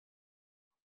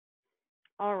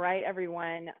All right,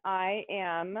 everyone.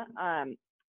 I'm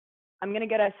going to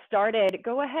get us started.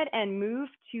 Go ahead and move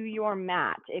to your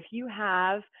mat. If you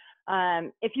have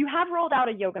rolled out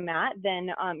a yoga mat, then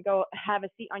go have a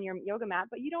seat on your yoga mat,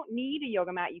 but you don't need a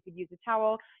yoga mat. You could use a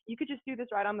towel. You could just do this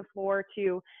right on the floor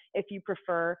too, if you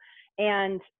prefer.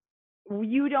 And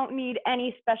you don't need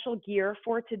any special gear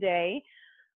for today.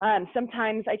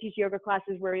 Sometimes I teach yoga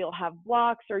classes where you'll have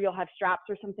blocks or you'll have straps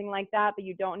or something like that, but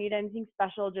you don't need anything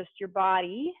special, just your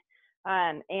body.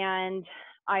 And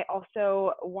I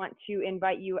also want to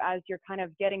invite you, as you're kind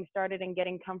of getting started and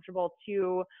getting comfortable,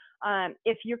 to,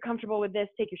 if you're comfortable with this,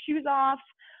 take your shoes off.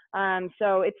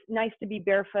 So it's nice to be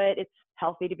barefoot. It's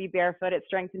healthy to be barefoot. It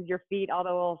strengthens your feet, all the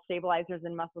little stabilizers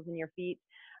and muscles in your feet.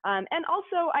 And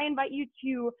also I invite you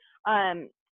to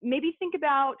maybe think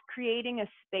about creating a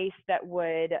space that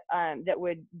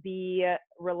would be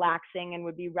relaxing and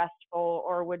would be restful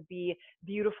or would be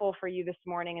beautiful for you this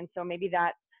morning. And so maybe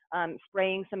that's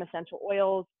spraying some essential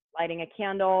oils, lighting a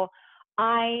candle.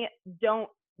 I don't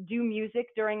do music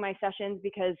during my sessions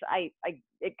because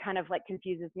it kind of like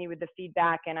confuses me with the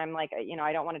feedback, and I'm like,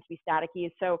 I don't want it to be staticky.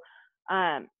 So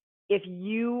if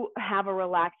you have a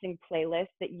relaxing playlist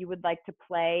that you would like to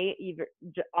play either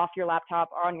off your laptop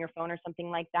or on your phone or something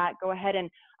like that, go ahead and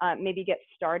maybe get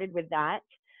started with that.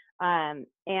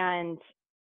 And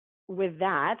with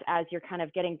that, as you're kind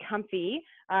of getting comfy,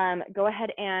 go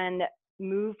ahead and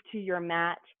move to your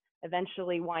mat,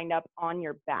 eventually wind up on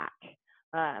your back.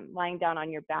 Lying down on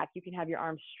your back, you can have your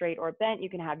arms straight or bent. You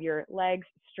can have your legs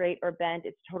straight or bent.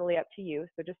 It's totally up to you.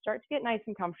 So just start to get nice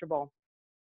and comfortable.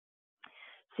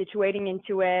 Situating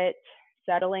into it,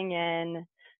 settling in,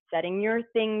 setting your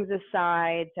things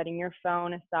aside, setting your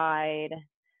phone aside,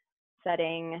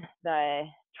 setting the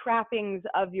trappings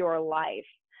of your life.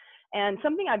 And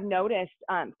something I've noticed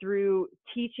through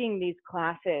teaching these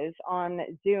classes on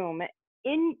Zoom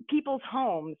in people's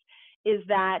homes is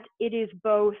that it is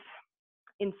both,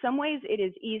 in some ways, it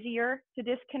is easier to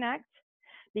disconnect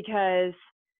because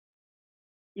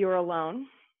you're alone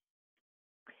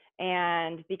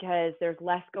and because there's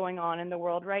less going on in the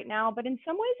world right now. But in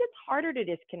some ways, it's harder to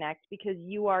disconnect because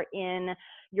you are in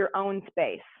your own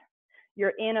space.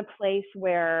 You're in a place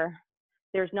where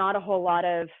there's not a whole lot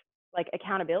of like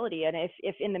accountability. And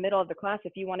if in the middle of the class,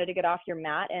 if you wanted to get off your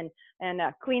mat and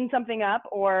clean something up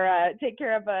or take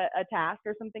care of a task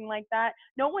or something like that,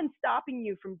 no one's stopping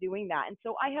you from doing that. And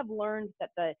so I have learned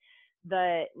that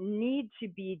the need to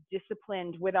be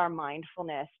disciplined with our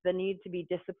mindfulness, the need to be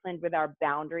disciplined with our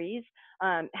boundaries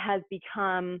has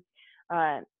become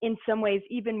in some ways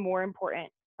even more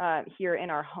important here in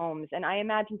our homes. And I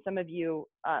imagine some of you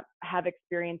have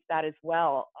experienced that as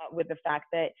well with the fact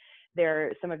that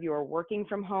some of you are working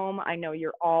from home. I know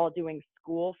you're all doing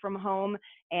school from home,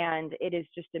 and it is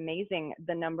just amazing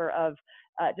the number of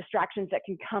distractions that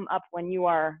can come up when you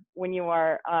are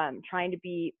trying to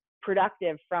be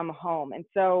productive from home. And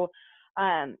so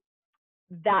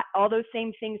that all those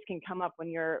same things can come up when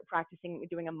you're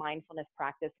doing a mindfulness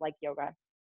practice like yoga.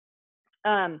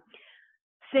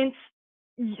 Since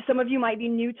some of you might be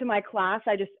new to my class,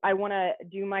 I want to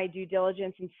do my due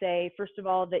diligence and say, first of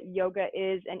all, that yoga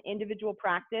is an individual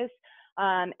practice.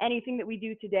 Anything that we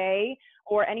do today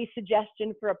or any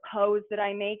suggestion for a pose that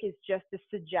I make is just a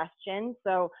suggestion.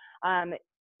 So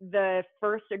the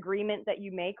first agreement that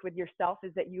you make with yourself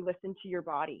is that you listen to your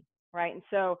body, right? And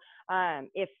so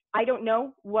if I don't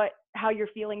know how you're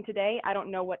feeling today, I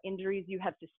don't know what injuries you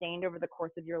have sustained over the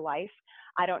course of your life.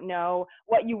 I don't know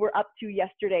what you were up to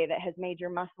yesterday that has made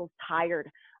your muscles tired.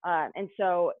 And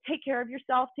so take care of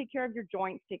yourself, take care of your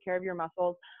joints, take care of your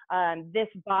muscles. This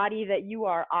body that you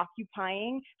are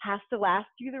occupying has to last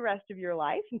you the rest of your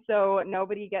life. And so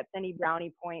nobody gets any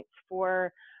brownie points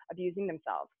for abusing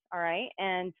themselves. All right.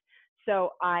 And so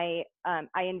I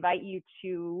invite you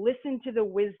to listen to the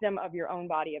wisdom of your own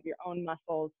body, of your own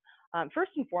muscles,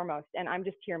 first and foremost. And I'm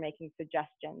just here making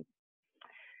suggestions.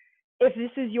 If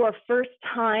this is your first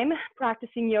time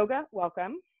practicing yoga,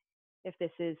 welcome. If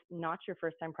this is not your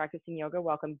first time practicing yoga,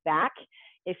 welcome back.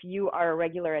 If you are a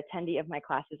regular attendee of my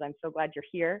classes, I'm so glad you're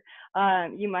here.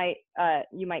 You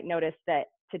might notice that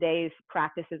today's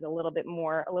practice is a little bit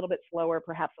slower,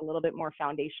 perhaps a little bit more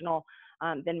foundational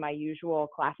than my usual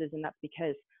classes, and that's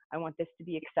because I want this to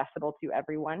be accessible to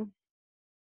everyone.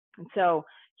 And so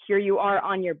here you are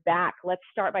on your back. Let's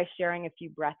start by sharing a few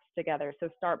breaths together. So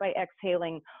start by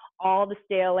exhaling all the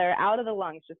stale air out of the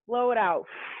lungs. Just blow it out.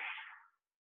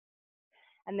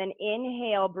 And then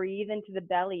inhale, breathe into the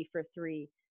belly for 3,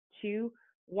 2,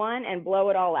 1, and blow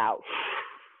it all out.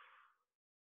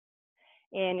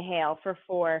 Inhale for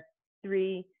 4,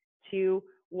 3, 2,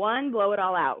 1, blow it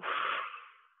all out.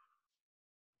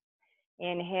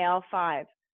 Inhale, 5,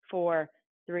 4,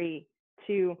 3,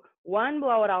 2, 1.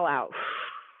 Blow it all out.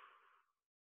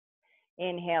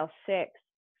 Inhale, 6,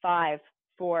 5,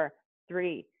 4,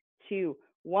 3, 2,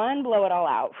 1. Blow it all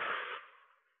out.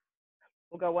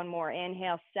 We'll go one more.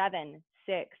 Inhale, 7,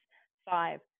 6,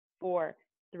 5, 4,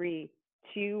 3,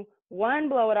 2, 1.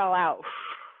 Blow it all out.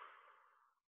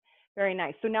 Very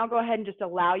nice. So now go ahead and just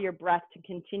allow your breath to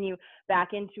continue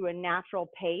back into a natural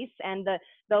pace, and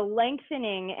the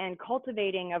lengthening and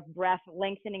cultivating of breath,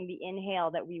 lengthening the inhale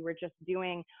that we were just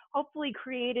doing, hopefully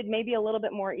created maybe a little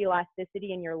bit more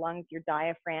elasticity in your lungs, your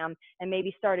diaphragm, and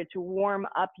maybe started to warm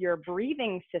up your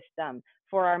breathing system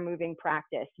for our moving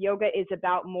practice. Yoga is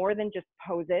about more than just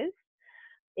poses.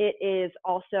 It is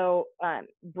also,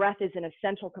 breath is an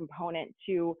essential component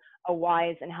to a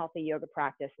wise and healthy yoga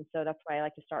practice. And so that's why I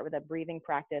like to start with a breathing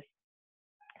practice.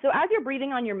 So as you're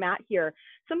breathing on your mat here,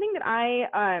 something that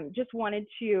I just wanted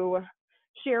to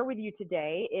share with you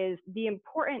today is the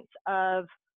importance of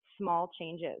small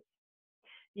changes,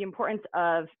 the importance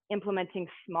of implementing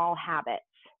small habits,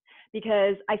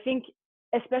 because I think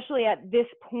especially at this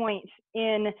point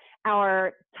in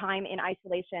our time in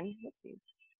isolation,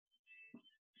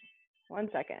 one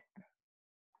second.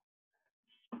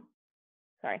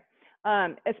 Sorry.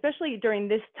 Especially during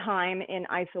this time in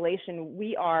isolation,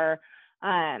 we are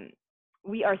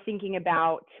thinking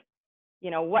about,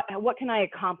 you know, what can I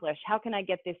accomplish? How can I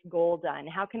get this goal done?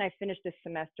 How can I finish this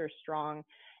semester strong?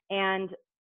 And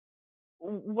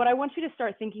what I want you to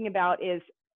start thinking about is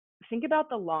think about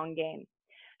the long game.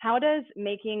 How does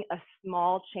making a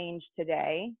small change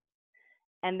today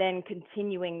and then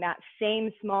continuing that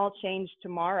same small change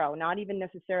tomorrow, not even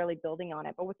necessarily building on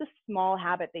it, but what's a small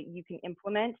habit that you can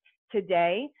implement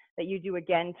today, that you do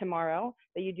again tomorrow,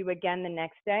 that you do again the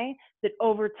next day, that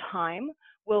over time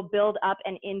will build up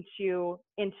and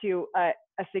into a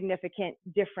significant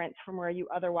difference from where you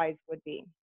otherwise would be.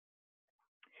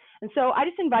 And so I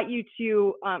just invite you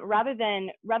to, rather than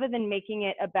making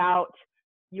it about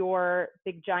your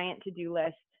big giant to-do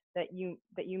list that you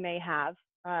may have,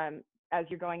 as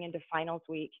you're going into finals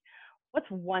week, what's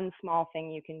one small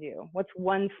thing you can do? What's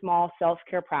one small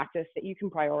self-care practice that you can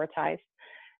prioritize?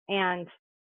 And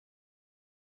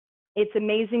it's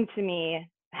amazing to me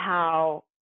how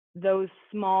those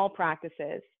small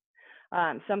practices,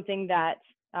 something that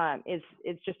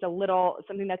is just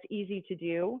something that's easy to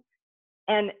do.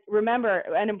 And remember,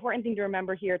 an important thing to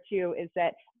remember here too is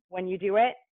that when you do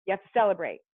it, you have to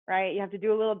celebrate. Right? You have to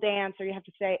do a little dance, or you have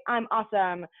to say, I'm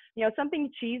awesome, you know,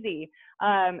 something cheesy.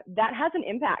 That has an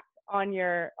impact on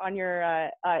your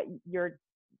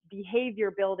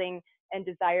behavior building and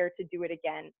desire to do it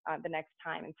again the next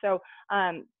time. And so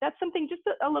that's something, just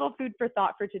a little food for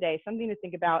thought for today, something to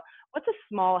think about. What's a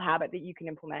small habit that you can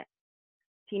implement?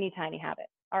 Teeny tiny habit.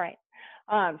 All right.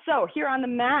 So here on the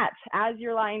mat, as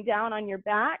you're lying down on your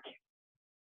back,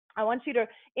 I want you to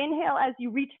inhale as you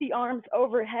reach the arms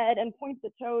overhead and point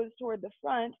the toes toward the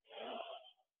front.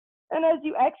 And as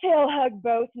you exhale, hug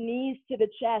both knees to the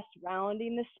chest,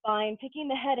 rounding the spine, picking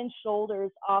the head and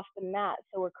shoulders off the mat.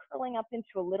 So we're curling up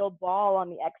into a little ball on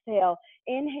the exhale.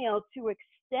 Inhale to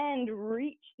extend,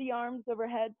 reach the arms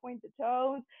overhead, point the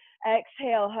toes.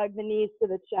 Exhale, hug the knees to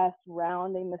the chest,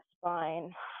 rounding the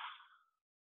spine.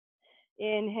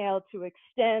 Inhale to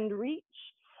extend, reach.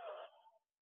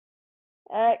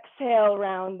 Exhale,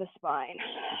 round the spine.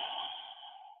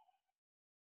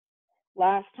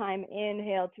 Last time,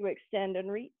 inhale to extend and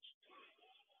reach.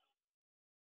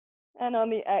 And on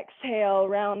the exhale,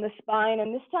 round the spine.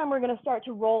 And this time we're going to start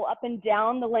to roll up and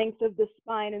down the length of the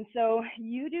spine. And so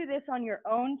you do this on your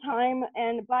own time.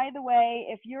 And by the way,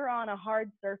 if you're on a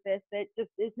hard surface that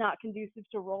just is not conducive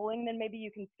to rolling, then maybe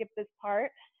you can skip this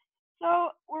part. So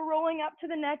we're rolling up to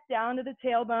the neck, down to the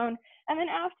tailbone. And then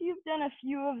after you've done a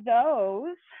few of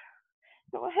those,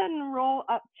 go ahead and roll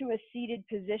up to a seated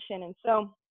position. And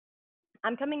so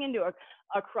I'm coming into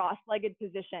a cross-legged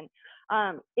position.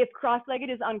 If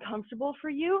cross-legged is uncomfortable for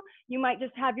you, you might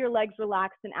just have your legs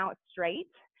relaxed and out straight.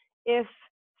 If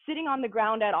sitting on the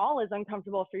ground at all is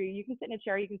uncomfortable for you, you can sit in a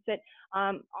chair, you can sit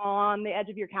on the edge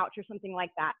of your couch or something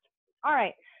like that. All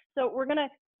right, so we're gonna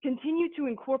continue to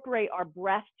incorporate our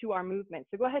breath to our movement.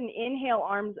 So go ahead and inhale,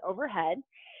 arms overhead.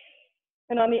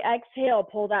 And on the exhale,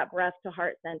 pull that breath to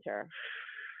heart center.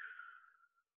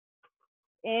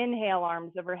 Inhale,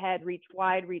 arms overhead, reach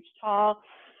wide, reach tall.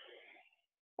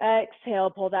 Exhale,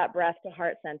 pull that breath to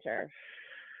heart center.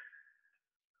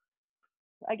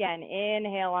 Again,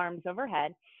 inhale, arms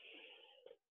overhead.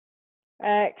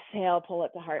 Exhale, pull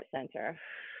it to heart center.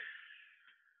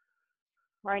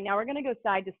 All right, now we're gonna go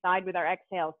side to side with our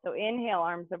exhale. So inhale,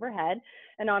 arms overhead.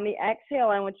 And on the exhale,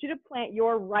 I want you to plant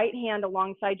your right hand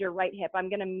alongside your right hip. I'm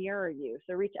gonna mirror you.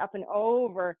 So reach up and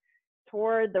over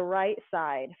toward the right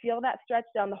side. Feel that stretch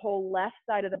down the whole left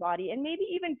side of the body, and maybe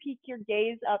even peek your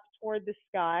gaze up toward the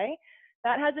sky.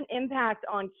 That has an impact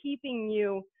on keeping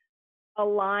you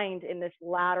aligned in this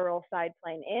lateral side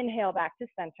plane. Inhale back to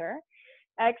center.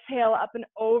 Exhale up and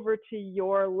over to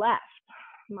your left,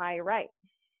 my right.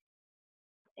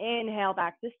 Inhale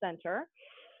back to center.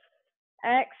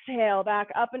 Exhale back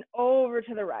up and over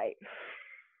to the right.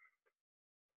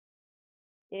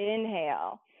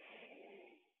 Inhale.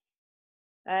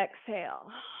 Exhale.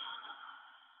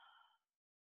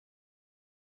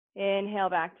 Inhale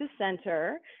back to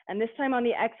center. And this time on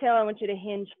the exhale, I want you to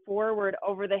hinge forward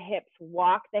over the hips.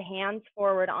 Walk the hands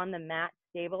forward on the mat,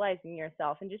 stabilizing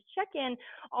yourself. And just check in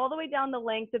all the way down the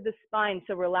length of the spine.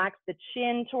 So relax the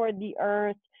chin toward the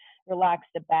earth. Relax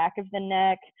the back of the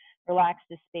neck. Relax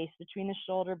the space between the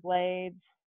shoulder blades,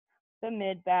 the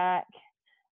mid back.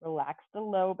 Relax the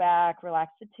low back.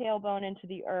 Relax the tailbone into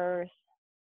the earth.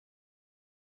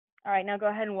 All right, now go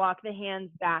ahead and walk the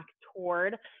hands back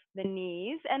toward the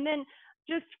knees. And then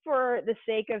just for the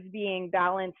sake of being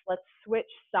balanced, let's switch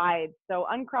sides. So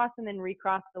uncross and then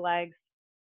recross the legs.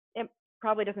 It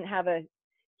probably doesn't have a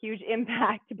huge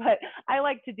impact, but I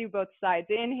like to do both sides.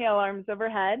 Inhale, arms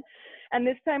overhead. And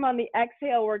this time on the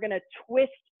exhale, we're gonna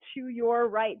twist to your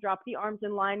right. Drop the arms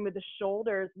in line with the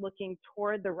shoulders, looking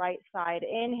toward the right side.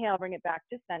 Inhale, bring it back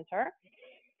to center.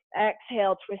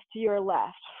 Exhale, twist to your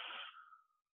left.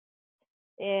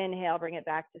 Inhale, bring it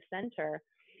back to center.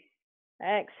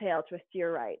 Exhale, twist to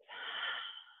your right.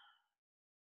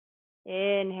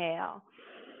 Inhale.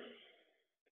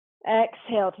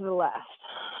 Exhale to the left.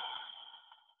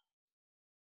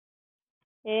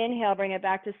 Inhale, bring it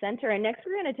back to center. And next,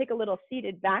 we're going to take a little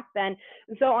seated back bend.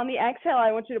 And so on the exhale,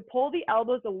 I want you to pull the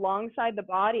elbows alongside the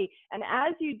body. And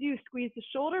as you do, squeeze the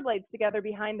shoulder blades together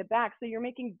behind the back. So you're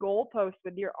making goalposts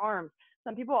with your arms.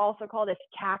 Some people also call this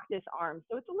cactus arms.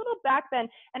 So it's a little back bend.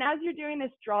 And as you're doing this,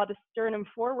 draw the sternum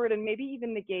forward and maybe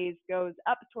even the gaze goes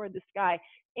up toward the sky.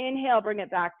 Inhale, bring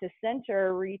it back to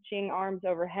center, reaching arms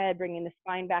overhead, bringing the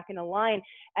spine back in a line.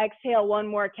 Exhale, one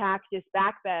more cactus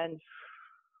back bend.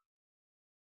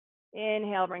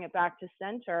 Inhale, bring it back to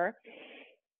center.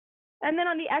 And then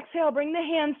on the exhale, bring the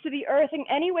hands to the earth in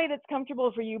any way that's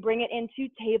comfortable for you. Bring it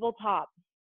into tabletop.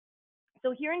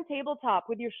 So here in tabletop,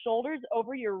 with your shoulders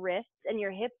over your wrists and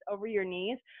your hips over your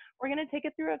knees, we're going to take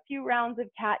it through a few rounds of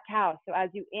cat-cow. So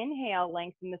as you inhale,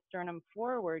 lengthen the sternum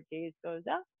forward, gaze goes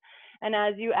up. And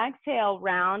as you exhale,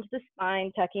 round the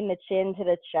spine, tucking the chin to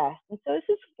the chest. And so this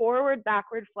is forward,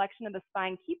 backward flexion of the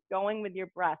spine. Keep going with your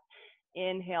breath.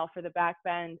 Inhale for the back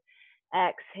bend.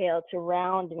 Exhale to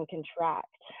round and contract.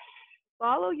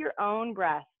 Follow your own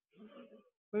breath,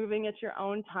 moving at your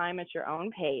own time, at your own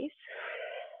pace.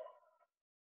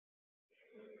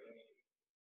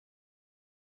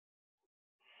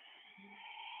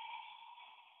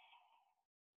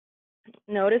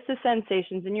 Notice the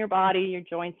sensations in your body, your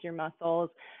joints, your muscles,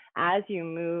 as you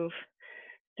move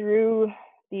through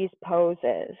these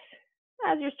poses,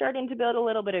 as you're starting to build a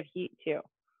little bit of heat too.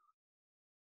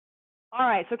 All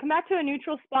right, so come back to a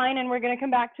neutral spine, and we're going to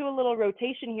come back to a little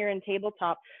rotation here in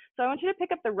tabletop. So I want you to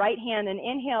pick up the right hand and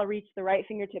inhale, reach the right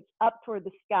fingertips up toward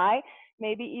the sky.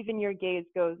 Maybe even your gaze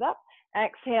goes up.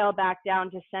 Exhale, back down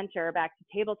to center, back to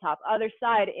tabletop. Other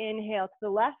side, inhale to the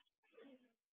left.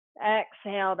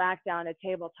 Exhale, back down to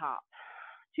tabletop.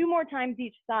 2 more times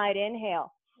each side.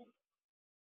 Inhale.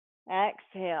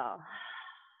 Exhale.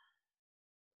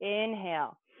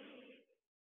 Inhale.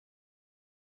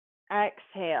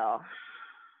 Exhale.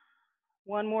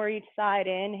 1 more each side.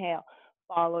 Inhale.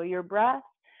 Follow your breath.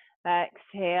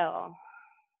 Exhale.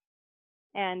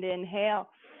 And inhale.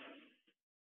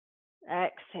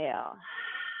 Exhale.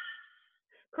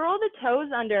 Curl the toes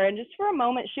under, and just for a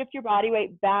moment, shift your body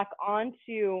weight back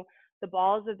onto the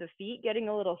balls of the feet, getting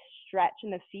a little stretch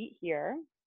in the feet here.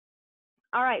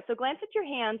 All right, so glance at your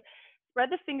hands. Spread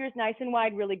the fingers nice and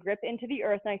wide, really grip into the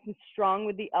earth nice and strong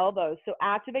with the elbows. So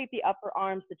activate the upper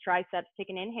arms, the triceps. Take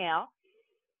an inhale.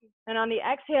 And on the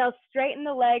exhale, straighten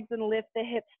the legs and lift the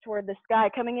hips toward the sky,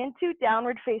 coming into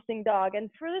downward facing dog. And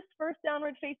for this first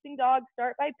downward facing dog,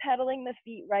 start by pedaling the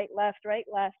feet right, left, right,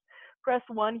 left. Press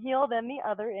one heel, then the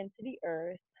other into the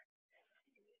earth.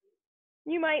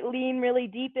 You might lean really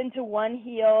deep into one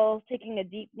heel, taking a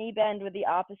deep knee bend with the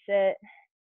opposite.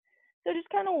 So just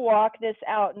kind of walk this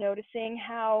out, noticing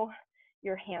how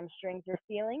your hamstrings are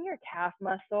feeling, your calf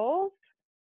muscles.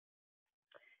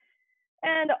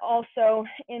 And also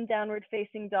in downward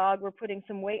facing dog, we're putting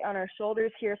some weight on our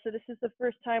shoulders here. So this is the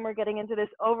first time we're getting into this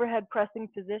overhead pressing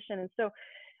position. And so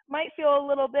might feel a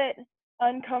little bit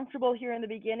uncomfortable here in the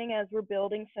beginning as we're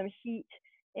building some heat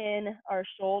in our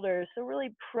shoulders. So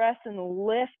really press and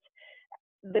lift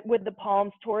with the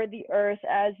palms toward the earth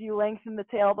as you lengthen the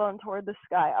tailbone toward the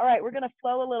sky. All right, we're going to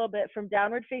flow a little bit from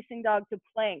downward facing dog to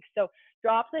plank. So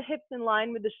drop the hips in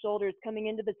line with the shoulders, coming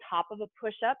into the top of a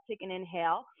push-up. Take an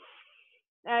inhale.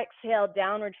 Exhale,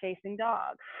 downward facing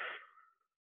dog.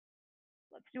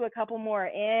 Let's do a couple more.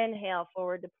 Inhale,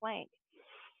 forward to plank.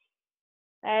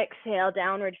 Exhale,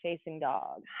 downward facing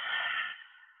dog.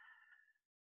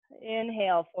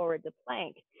 Inhale, forward to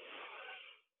plank.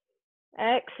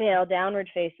 Exhale, downward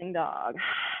facing dog.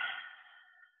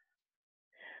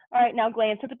 All right, now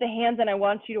glance up at the hands, and I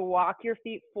want you to walk your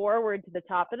feet forward to the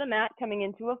top of the mat, coming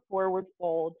into a forward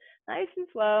fold. Nice and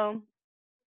slow.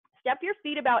 Step your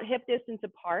feet about hip distance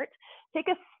apart. Take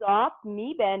a soft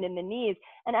knee bend in the knees.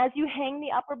 And as you hang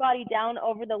the upper body down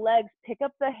over the legs, pick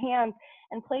up the hands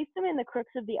and place them in the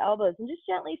crooks of the elbows and just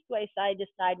gently sway side to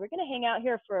side. We're going to hang out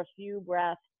here for a few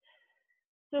breaths.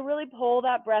 So really pull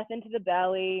that breath into the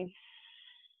belly.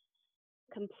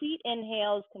 Complete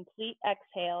inhales, complete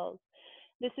exhales.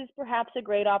 This is perhaps a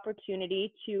great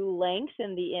opportunity to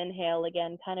lengthen the inhale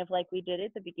again, kind of like we did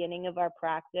at the beginning of our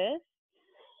practice.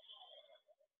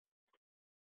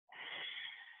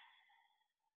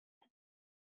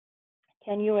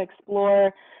 Can you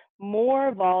explore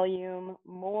more volume,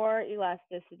 more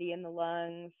elasticity in the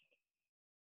lungs?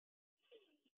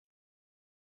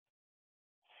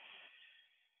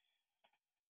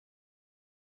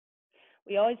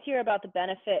 We always hear about the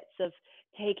benefits of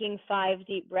taking 5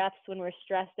 deep breaths when we're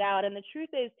stressed out. And the truth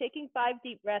is, taking 5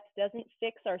 deep breaths doesn't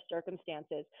fix our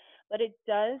circumstances, but it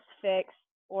does fix,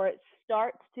 or it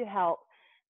starts to help,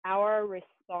 our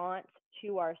response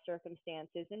to our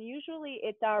circumstances. And usually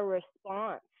it's our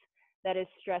response that is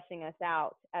stressing us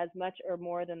out as much or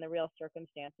more than the real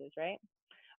circumstances, right?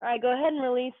 All right, go ahead and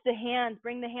release the hands.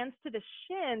 Bring the hands to the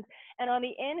shins. And on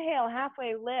the inhale,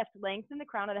 halfway lift, lengthen the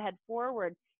crown of the head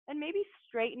forward. And maybe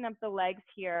straighten up the legs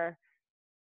here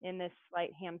in this slight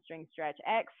hamstring stretch.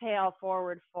 Exhale,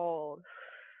 forward fold.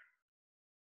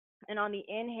 And on the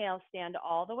inhale, stand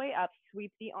all the way up,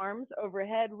 sweep the arms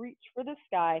overhead, reach for the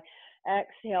sky.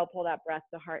 Exhale, pull that breath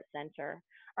to heart center.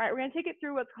 All right, we're going to take it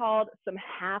through what's called some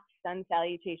half sun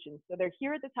salutations. So they're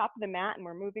here at the top of the mat, and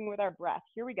we're moving with our breath.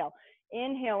 Here we go.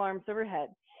 Inhale, arms overhead.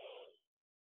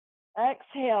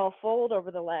 Exhale, fold over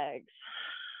the legs.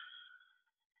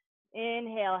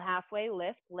 Inhale, halfway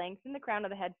lift, lengthen the crown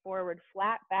of the head forward,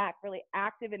 flat back, really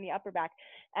active in the upper back.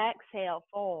 Exhale,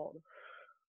 fold.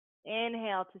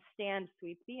 Inhale to stand,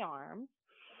 sweep the arms.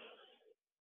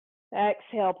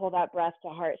 Exhale, pull that breath to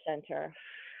heart center.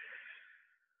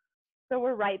 So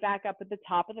we're right back up at the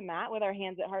top of the mat with our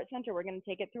hands at heart center. We're going to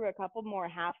take it through a couple more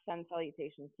half sun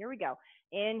salutations. Here we go.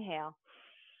 Inhale.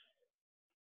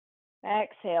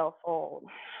 Exhale, fold.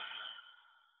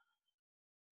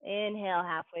 Inhale,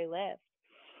 halfway lift.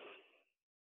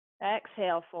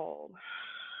 Exhale, fold.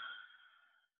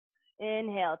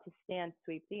 Inhale to stand,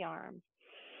 sweep the arms.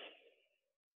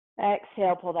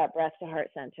 Exhale, pull that breath to heart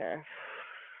center.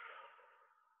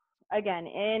 Again,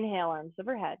 inhale, arms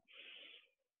overhead.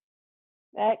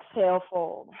 Exhale,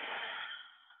 fold.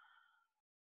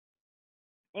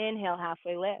 Inhale,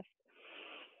 halfway lift.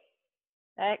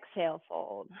 Exhale,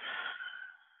 fold.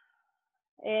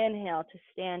 Inhale to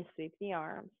stand, sweep the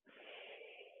arms.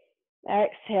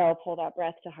 Exhale, pull that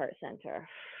breath to heart center.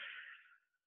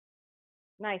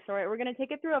 Nice. All right, we're going to take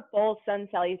it through a full sun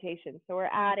salutation. So we're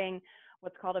adding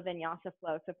what's called a vinyasa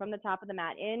flow. So from the top of the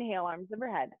mat, inhale, arms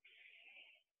overhead.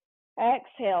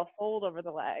 Exhale, fold over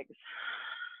the legs.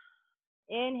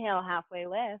 Inhale, halfway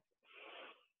lift.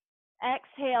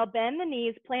 Exhale, bend the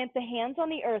knees, plant the hands on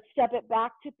the earth, step it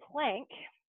back to plank,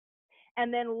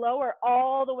 and then lower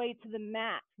all the way to the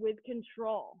mat with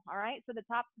control. All right, so the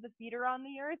tops of the feet are on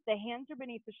the earth, the hands are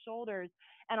beneath the shoulders,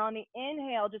 and on the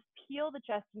inhale, just peel the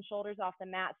chest and shoulders off the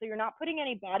mat. So you're not putting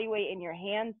any body weight in your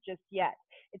hands just yet.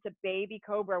 It's a baby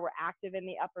cobra. We're active in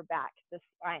the upper back, the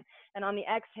spine. And on the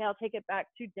exhale, take it back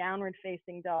to downward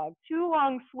facing dog. 2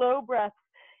 long, slow breaths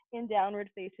in downward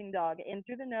facing dog. In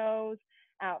through the nose,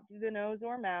 out through the nose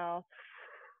or mouth.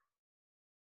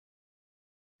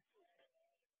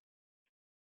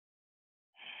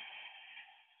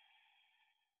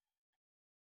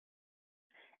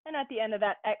 And at the end of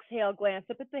that exhale, glance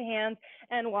up at the hands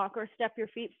and walk or step your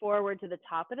feet forward to the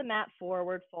top of the mat,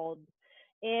 forward fold.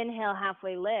 Inhale,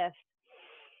 halfway lift.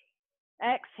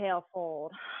 Exhale,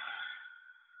 fold.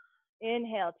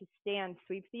 Inhale to stand,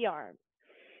 sweep the arms.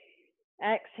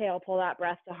 Exhale, pull that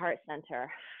breath to heart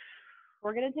center.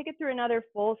 We're going to take it through another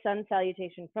full sun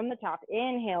salutation from the top.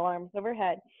 Inhale, arms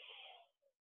overhead.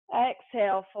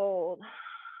 Exhale, fold.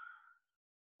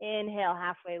 Inhale,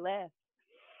 halfway lift.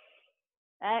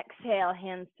 Exhale,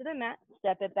 hands to the mat.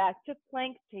 Step it back to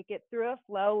plank. Take it through a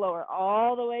flow. Lower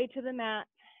all the way to the mat.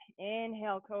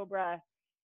 Inhale, cobra.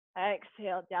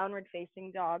 Exhale, downward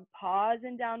facing dog. Pause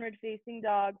in downward facing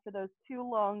dog for those 2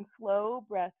 long, slow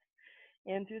breaths.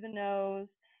 In through the nose,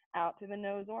 out through the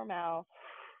nose or mouth.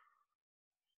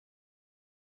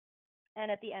 And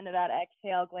at the end of that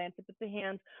exhale, glance up at the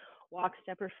hands. Walk,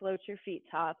 step, or float your feet.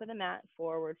 Top of the mat,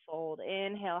 forward fold.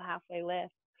 Inhale, halfway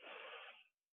lift.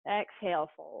 Exhale,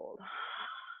 fold.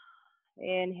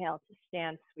 Inhale to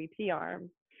stand, sweep the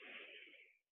arms.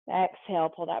 Exhale,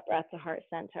 pull that breath to heart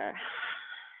center.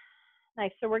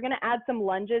 Nice. So we're going to add some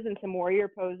lunges and some warrior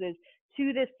poses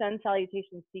to this sun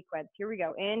salutation sequence. Here we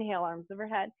go. Inhale, arms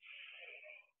overhead.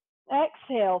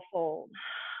 Exhale, fold.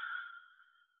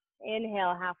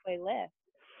 Inhale, halfway lift.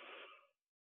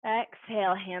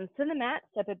 Exhale, hands to the mat.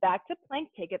 Step it back to plank.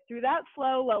 Take it through that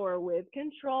flow. Lower with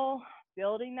control.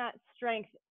 Building that strength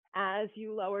as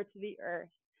you lower to the earth.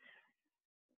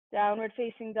 Downward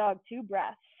facing dog, 2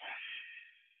 breaths.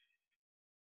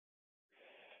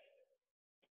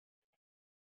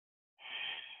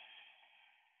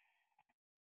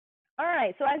 All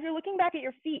right, so as you're looking back at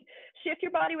your feet, shift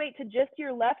your body weight to just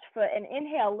your left foot and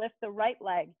inhale, lift the right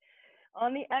leg.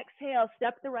 On the exhale,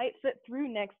 step the right foot through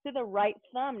next to the right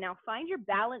thumb. Now find your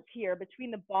balance here between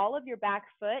the ball of your back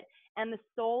foot and the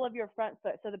sole of your front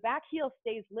foot. So the back heel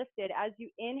stays lifted. As you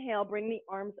inhale, bring the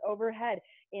arms overhead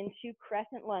into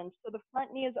crescent lunge. So the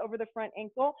front knee is over the front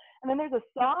ankle, and then there's a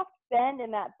soft bend in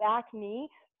that back knee.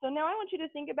 So now I want you to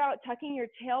think about tucking your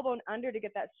tailbone under to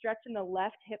get that stretch in the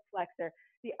left hip flexor.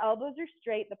 The elbows are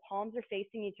straight, the palms are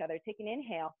facing each other. Take an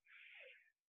inhale.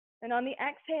 And on the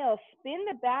exhale, spin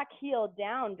the back heel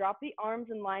down, drop the arms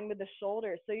in line with the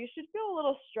shoulders. So you should feel a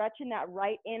little stretch in that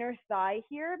right inner thigh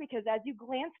here, because as you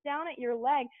glance down at your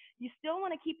leg, you still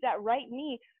want to keep that right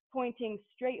knee pointing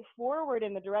straight forward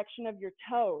in the direction of your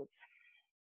toes.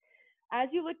 As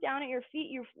you look down at your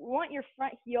feet, you want your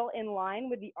front heel in line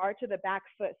with the arch of the back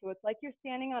foot. So it's like you're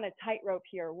standing on a tightrope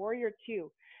here, warrior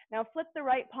 2. Now flip the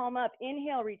right palm up,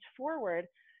 inhale, reach forward.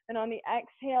 And on the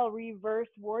exhale, reverse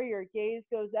warrior, gaze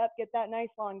goes up, get that nice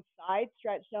long side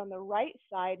stretch down the right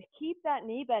side. Keep that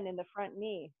knee bend in the front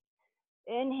knee.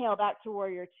 Inhale, back to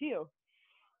warrior 2.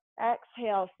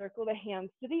 Exhale, circle the hands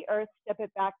to the earth, step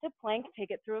it back to plank,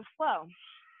 take it through a flow.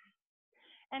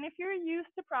 And if you're used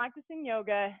to practicing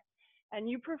yoga and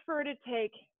you prefer to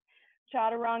take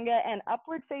chaturanga and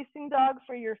upward facing dog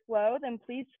for your flow, then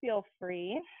please feel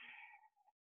free.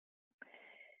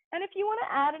 And if you want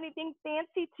to add anything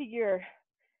fancy to your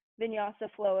vinyasa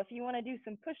flow, if you want to do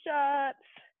some push-ups,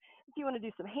 if you want to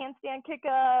do some handstand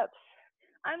kick-ups,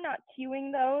 I'm not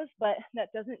cueing those, but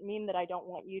that doesn't mean that I don't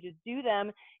want you to do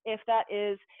them if that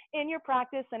is in your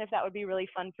practice and if that would be really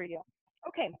fun for you.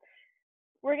 Okay,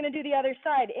 we're going to do the other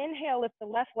side. Inhale, lift the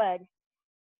left leg.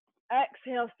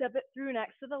 Exhale, step it through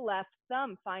next to the left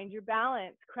thumb. Find your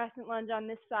balance. Crescent lunge on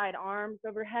this side, arms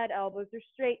overhead, elbows are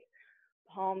straight,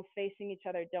 palms facing each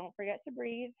other. Don't forget to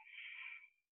breathe.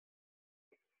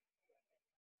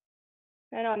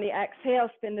 And on the exhale,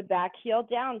 spin the back heel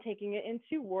down, taking it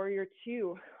into warrior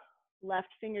 2. Left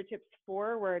fingertips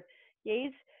forward.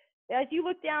 Gaze, as you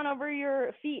look down over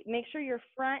your feet, make sure your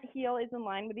front heel is in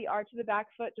line with the arch of the back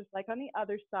foot, just like on the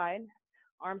other side.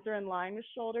 Arms are in line with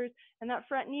shoulders, and that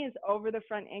front knee is over the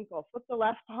front ankle. Flip the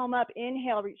left palm up,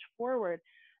 inhale, reach forward.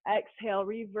 Exhale,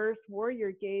 reverse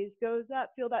warrior, gaze goes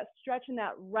up. Feel that stretch in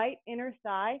that right inner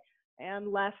thigh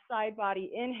and left side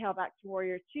body. Inhale, back to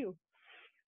warrior 2.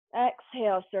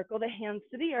 Exhale, circle the hands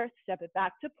to the earth, step it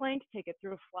back to plank, take it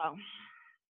through a flow.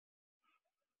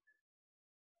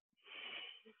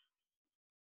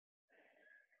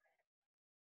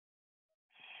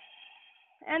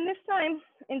 And this time,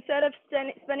 instead of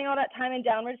spending all that time in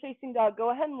downward facing dog,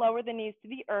 go ahead and lower the knees to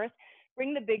the earth,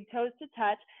 bring the big toes to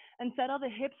touch, and settle the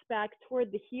hips back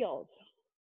toward the heels.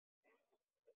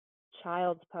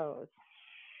 Child's pose.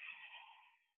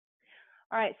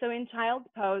 All right, so in child's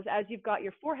pose, as you've got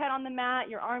your forehead on the mat,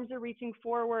 your arms are reaching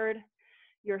forward,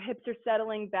 your hips are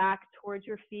settling back towards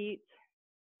your feet.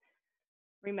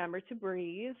 Remember to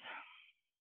breathe.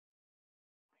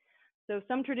 So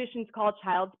some traditions call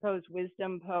child's pose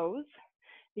wisdom pose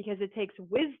because it takes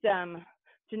wisdom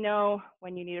to know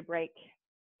when you need a break.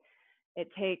 It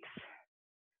takes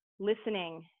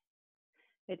listening.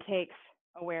 It takes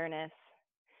awareness.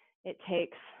 It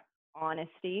takes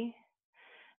honesty.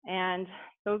 And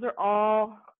those are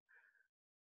all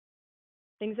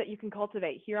things that you can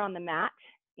cultivate here on the mat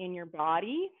in your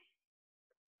body.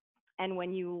 And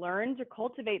when you learn to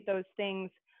cultivate those things,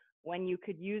 when you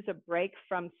could use a break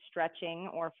from stretching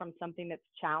or from something that's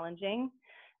challenging,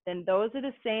 then those are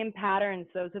the same patterns,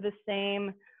 those are the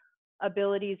same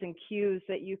abilities and cues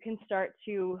that you can start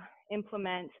to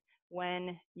implement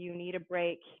when you need a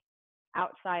break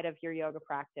outside of your yoga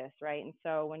practice, right? And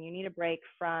so when you need a break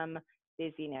from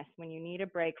busyness, when you need a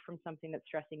break from something that's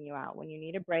stressing you out, when you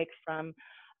need a break from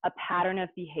a pattern of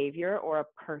behavior or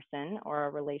a person or a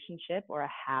relationship or a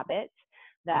habit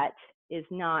that is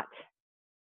not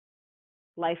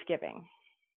life-giving.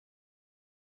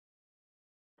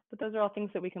 But those are all things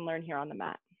that we can learn here on the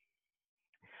mat.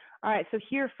 All right, so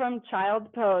here from child's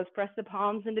pose, press the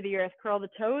palms into the earth, curl the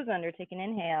toes under, take an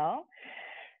inhale.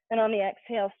 And on the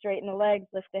exhale, straighten the legs,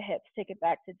 lift the hips, take it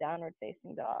back to downward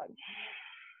facing dog.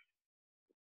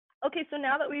 Okay, so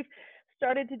now that we've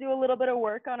started to do a little bit of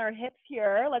work on our hips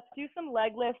here, let's do some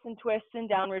leg lifts and twists in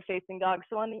downward facing dog.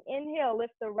 So on the inhale,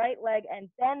 lift the right leg and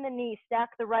bend the knee, stack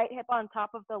the right hip on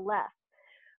top of the left.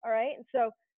 All right, and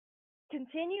so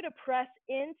continue to press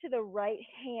into the right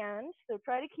hand. So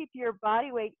try to keep your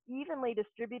body weight evenly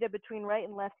distributed between right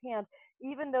and left hand,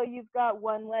 even though you've got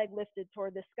one leg lifted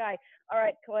toward the sky. All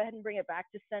right, go ahead and bring it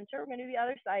back to center. We're gonna do the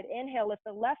other side. Inhale, lift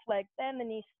the left leg, bend the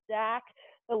knee, stack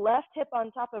the left hip on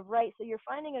top of right. So you're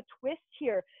finding a twist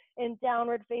here in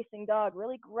downward facing dog.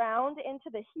 Really ground into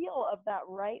the heel of that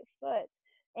right foot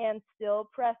and still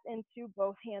press into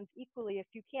both hands equally if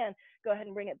you can. Go ahead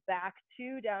and bring it back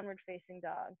to downward facing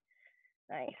dog.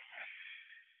 Nice.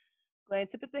 Glance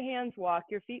up at the hands, walk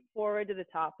your feet forward to the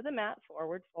top of the mat,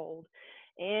 forward fold.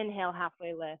 Inhale,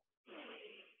 halfway lift.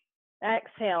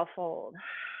 Exhale, fold.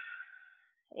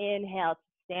 Inhale,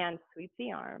 stand, sweep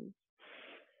the arms.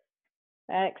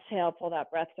 Exhale, pull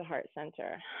that breath to heart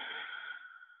center.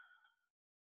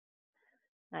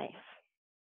 Nice.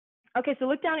 Okay, so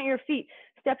look down at your feet.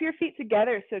 Step your feet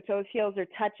together so toes, heels are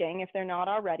touching if they're not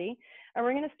already. And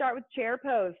we're going to start with chair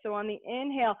pose. So on the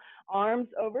inhale, arms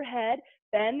overhead,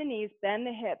 bend the knees, bend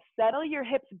the hips. Settle your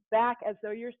hips back as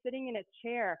though you're sitting in a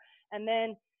chair. And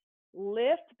then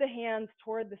lift the hands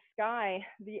toward the sky.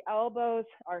 The elbows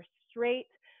are straight,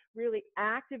 really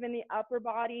active in the upper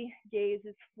body. Gaze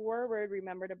is forward.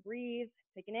 Remember to breathe.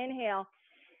 Take an inhale.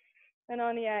 And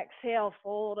on the exhale,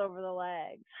 fold over the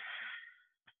legs.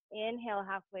 Inhale,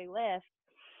 halfway lift.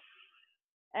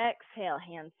 Exhale,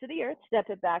 hands to the earth. Step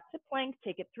it back to plank.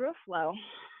 Take it through a flow.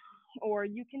 Or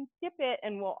you can skip it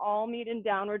and we'll all meet in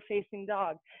downward facing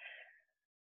dog.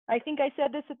 I think I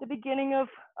said this at the beginning of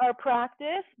our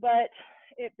practice, but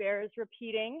it bears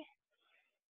repeating.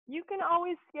 You can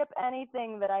always skip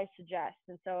anything that I suggest.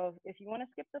 And so if you want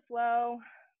to skip the flow,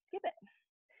 skip it.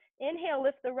 Inhale,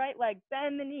 lift the right leg,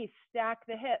 bend the knees, stack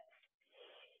the hips.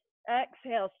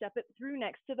 Exhale, step it through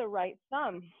next to the right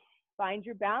thumb. Find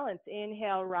your balance.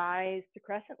 Inhale, rise to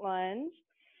crescent lunge.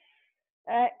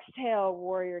 Exhale,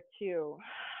 warrior two.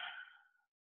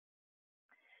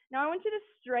 Now I want you to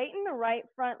straighten the right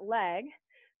front leg.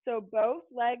 So both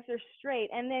legs are straight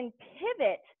and then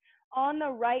pivot on the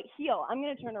right heel. I'm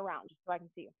going to turn around just so I can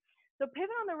see you. So pivot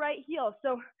on the right heel.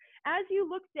 So as you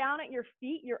look down at your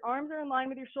feet, your arms are in line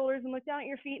with your shoulders, and look down at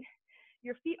your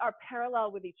feet are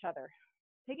parallel with each other.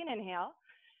 Take an inhale,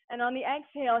 and on the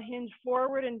exhale, hinge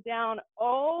forward and down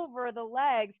over the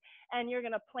legs, and you're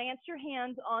gonna plant your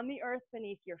hands on the earth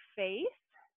beneath your face,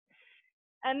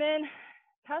 and then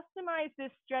customize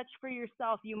this stretch for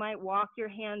yourself. You might walk your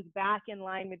hands back in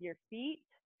line with your feet.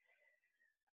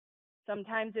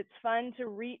 Sometimes it's fun to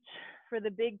reach for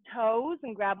the big toes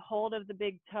and grab hold of the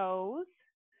big toes.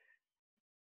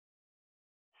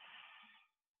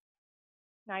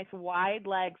 Nice wide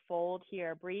leg fold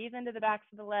here. Breathe into the backs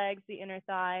of the legs, the inner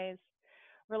thighs.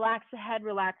 Relax the head,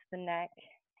 relax the neck.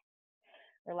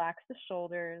 Relax the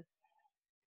shoulders.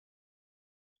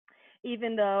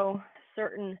 Even though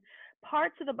certain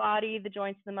parts of the body, the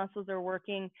joints, the muscles are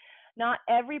working, not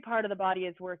every part of the body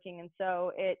is working. And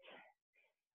so it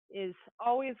is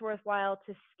always worthwhile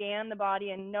to scan the body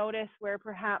and notice where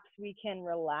perhaps we can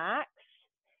relax,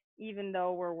 even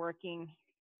though we're working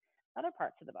other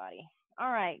parts of the body.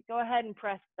 All right, go ahead and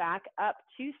press back up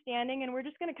to standing, and we're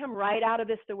just going to come right out of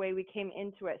this the way we came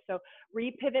into it. So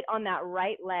repivot on that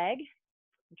right leg.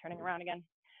 I'm turning around again.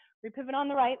 Repivot on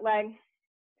the right leg,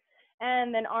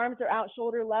 and then arms are out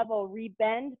shoulder level.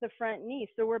 Rebend the front knee.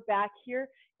 So we're back here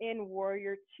in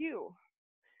warrior two.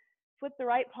 Flip the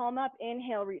right palm up.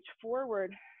 Inhale, reach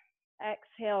forward.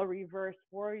 Exhale, reverse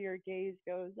warrior. Gaze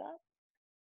goes up.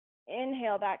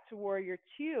 Inhale back to warrior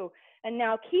two. And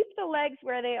now keep the legs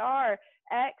where they are.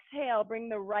 Exhale, bring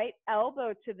the right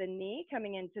elbow to the knee,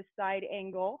 coming into side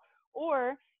angle.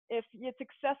 Or if it's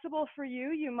accessible for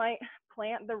you, you might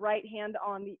plant the right hand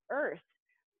on the earth.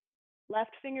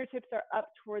 Left fingertips are up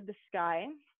toward the sky.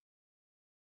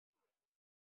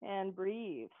 And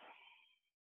breathe.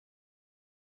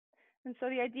 And so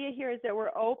the idea here is that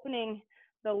we're opening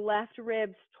the left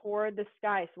ribs toward the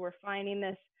sky. So we're finding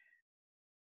this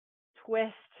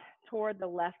twist toward the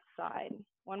left side.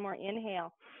 One more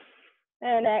inhale.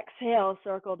 And exhale,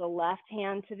 circle the left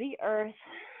hand to the earth.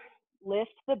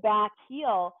 Lift the back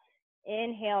heel.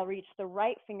 Inhale, reach the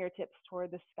right fingertips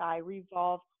toward the sky.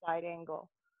 Revolve side angle.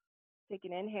 Take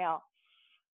an inhale.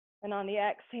 And on the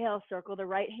exhale, circle the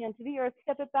right hand to the earth.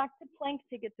 Step it back to plank.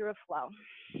 Take it through a flow.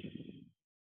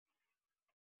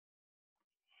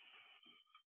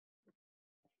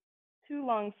 2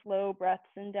 long, slow breaths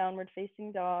in downward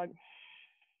facing dog.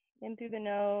 In through the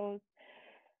nose,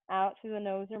 out through the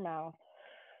nose or mouth.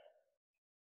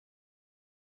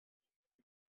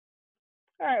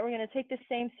 All right, we're going to take the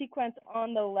same sequence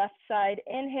on the left side.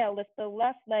 Inhale, lift the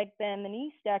left leg, bend the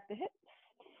knee, stack the hips.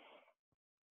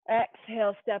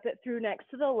 Exhale, step it through next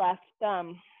to the left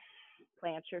thumb.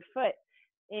 Plant your foot.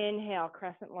 Inhale,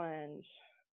 crescent lunge.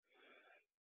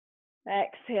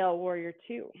 Exhale, warrior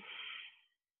two.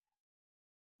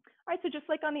 All right, so just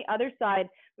like on the other side,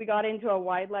 we got into a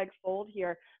wide leg fold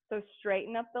here. So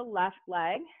straighten up the left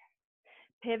leg,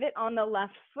 pivot on the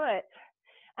left foot.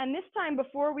 And this time,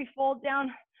 before we fold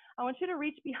down, I want you to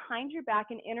reach behind your back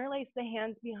and interlace the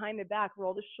hands behind the back.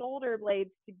 Roll the shoulder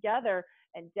blades together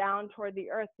and down toward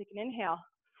the earth. Take an inhale.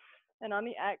 And on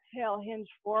the exhale, hinge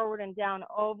forward and down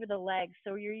over the legs.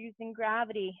 So you're using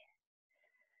gravity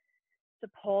to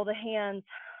pull the hands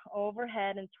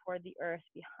overhead and toward the earth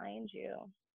behind you.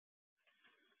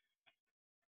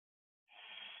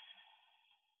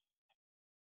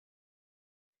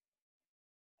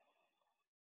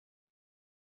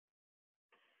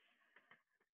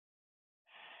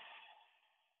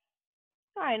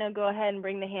 All right, now go ahead and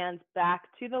bring the hands back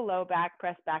to the low back,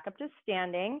 press back up to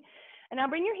standing. And now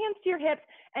bring your hands to your hips,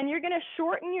 and you're going to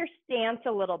shorten your stance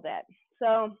a little bit.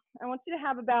 So I want you to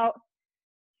have about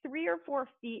 3 or 4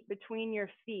 feet between your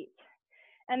feet.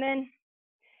 And then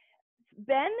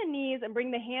bend the knees and bring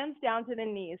the hands down to the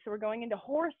knees. So we're going into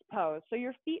horse pose. So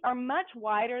your feet are much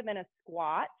wider than a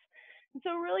squat. And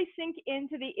so really sink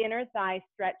into the inner thigh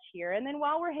stretch here. And then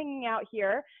while we're hanging out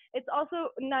here, it's also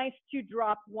nice to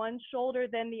drop one shoulder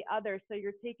then the other. So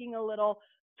you're taking a little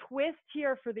twist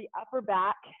here for the upper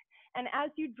back. And as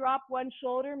you drop one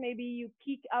shoulder, maybe you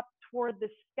peek up toward the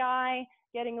sky,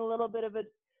 getting a little bit of a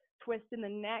twist in the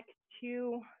neck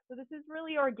too. So this is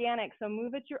really organic. So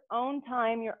move at your own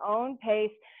time, your own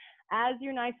pace. As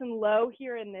you're nice and low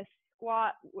here in this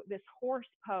squat, this horse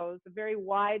pose, a very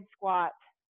wide squat.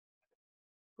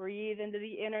 Breathe into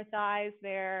the inner thighs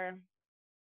there.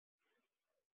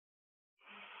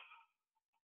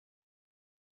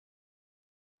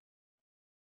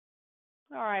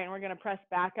 All right, and we're going to press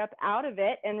back up out of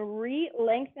it and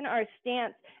re-lengthen our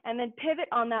stance and then pivot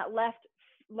on that left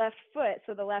foot.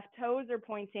 So the left toes are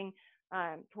pointing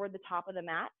toward the top of the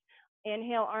mat.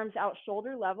 Inhale, arms out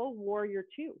shoulder level, warrior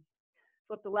two.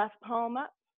 Flip the left palm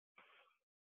up.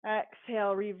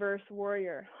 Exhale, reverse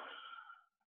warrior.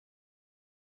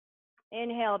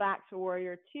 Inhale back to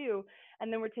warrior two,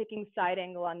 and then we're taking side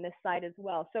angle on this side as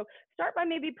well. So start by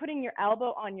maybe putting your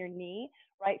elbow on your knee,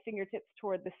 right fingertips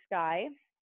toward the sky.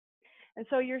 And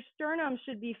so your sternum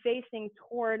should be facing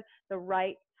toward the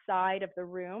right side of the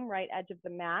room, right edge of the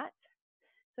mat.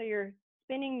 So you're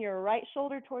spinning your right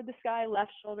shoulder toward the sky,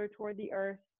 left shoulder toward the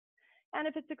earth. And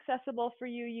if it's accessible for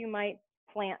you, you might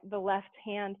plant the left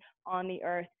hand on the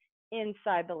earth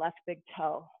inside the left big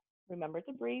toe. Remember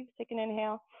to breathe, take an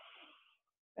inhale.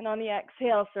 And on the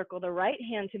exhale, circle the right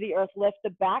hand to the earth, lift the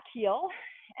back heel,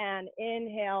 and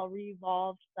inhale,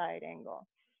 revolve side angle.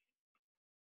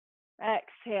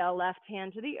 Exhale, left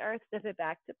hand to the earth, step it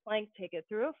back to plank, take it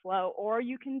through a flow, or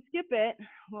you can skip it.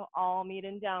 We'll all meet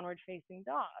in downward facing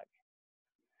dog.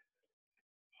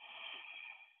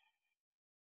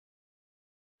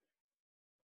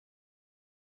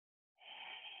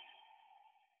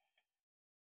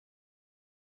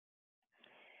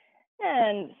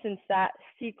 And since that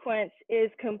sequence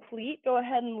is complete, go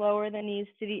ahead and lower the knees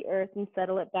to the earth and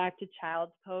settle it back to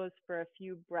child's pose for a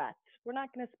few breaths. We're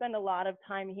not going to spend a lot of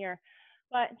time here,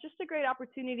 but just a great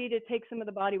opportunity to take some of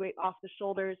the body weight off the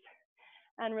shoulders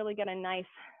and really get a nice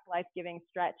life-giving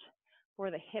stretch for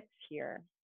the hips here.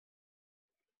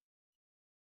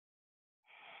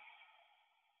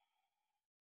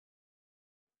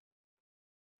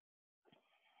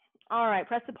 All right,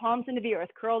 press the palms into the earth.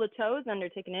 Curl the toes under.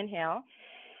 Take an inhale.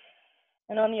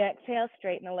 And on the exhale,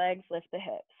 straighten the legs, lift the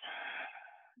hips.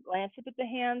 Glance up at the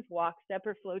hands, walk, step,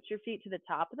 or float your feet to the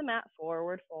top of the mat,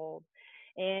 forward fold.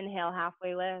 Inhale,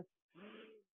 halfway lift.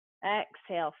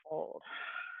 Exhale, fold.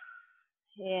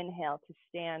 Inhale to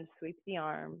stand, sweep the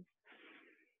arms.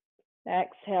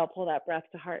 Exhale, pull that breath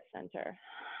to heart center.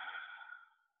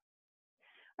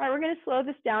 All right, we're going to slow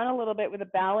this down a little bit with a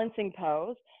balancing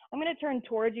pose. I'm going to turn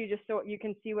towards you just so you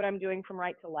can see what I'm doing from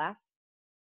right to left.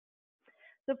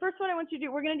 So first one I want you to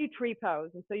do, we're going to do tree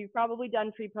pose. And so you've probably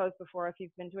done tree pose before if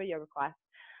you've been to a yoga class.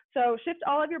 So shift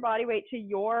all of your body weight to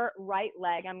your right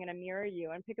leg. I'm going to mirror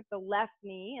you and pick up the left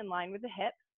knee in line with the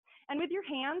hip. And with your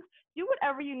hands, do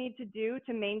whatever you need to do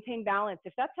to maintain balance.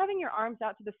 If that's having your arms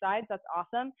out to the sides, that's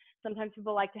awesome. Sometimes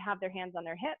people like to have their hands on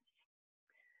their hips.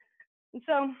 And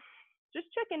so just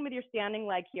check in with your standing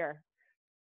leg here.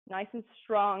 Nice and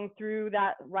strong through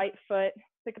that right foot.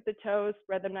 Pick up the toes,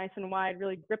 spread them nice and wide.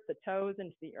 Really grip the toes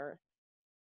into the earth.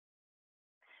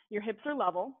 Your hips are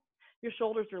level. Your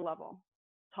shoulders are level.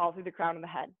 Tall through the crown of the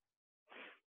head.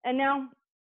 And now,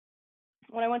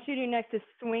 what I want you to do next is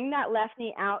swing that left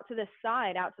knee out to the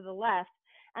side, out to the left,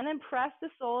 and then press the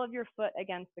sole of your foot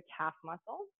against the calf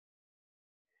muscle.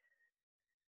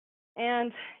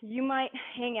 And you might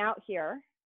hang out here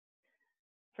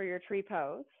for your tree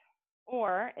pose.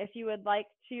 Or if you would like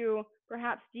to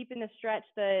perhaps deepen the stretch,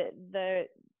 the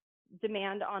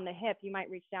demand on the hip, you might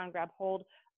reach down, grab hold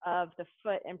of the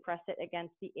foot and press it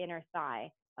against the inner thigh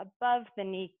above the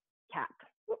kneecap.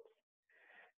 Whoops.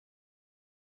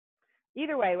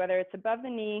 Either way, whether it's above the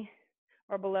knee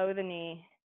or below the knee,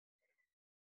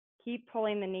 keep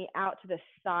pulling the knee out to the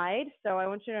side. So I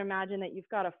want you to imagine that you've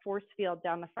got a force field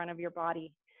down the front of your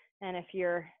body. And if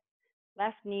your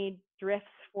left knee drifts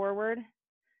forward,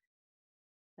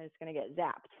 it's going to get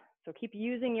zapped. So keep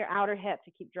using your outer hip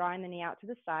to keep drawing the knee out to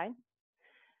the side.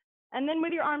 And then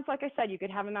with your arms, like I said, you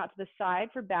could have them out to the side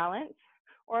for balance.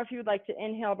 Or if you would like to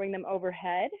inhale, bring them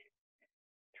overhead,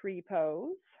 tree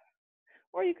pose.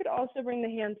 Or you could also bring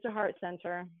the hands to heart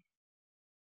center.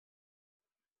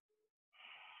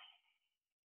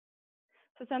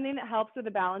 So something that helps with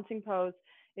a balancing pose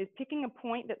is picking a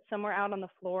point that's somewhere out on the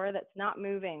floor that's not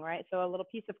moving, right? So a little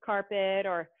piece of carpet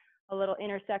or a little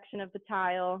intersection of the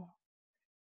tile.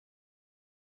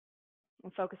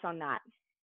 And focus on that.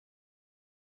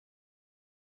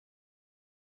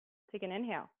 Take an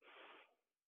inhale.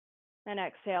 And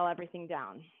exhale everything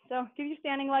down. So give your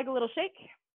standing leg a little shake.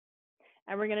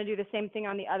 And we're going to do the same thing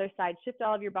on the other side. Shift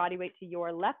all of your body weight to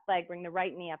your left leg. Bring the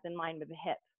right knee up in line with the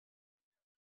hip.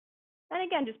 And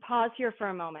again, just pause here for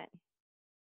a moment.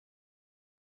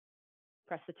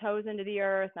 Press the toes into the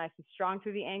earth, nice and strong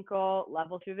through the ankle,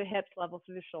 level through the hips, level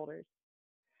through the shoulders.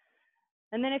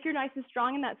 And then if you're nice and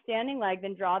strong in that standing leg,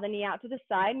 then draw the knee out to the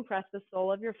side and press the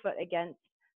sole of your foot against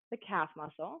the calf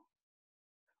muscle.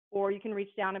 Or you can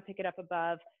reach down and pick it up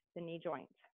above the knee joint.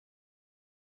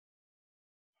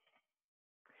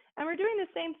 And we're doing the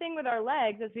same thing with our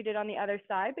legs as we did on the other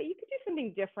side, but you could do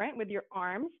something different with your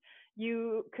arms.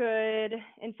 You could,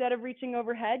 instead of reaching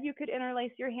overhead, you could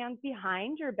interlace your hands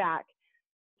behind your back.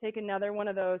 Take another one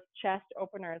of those chest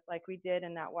openers like we did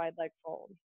in that wide leg fold.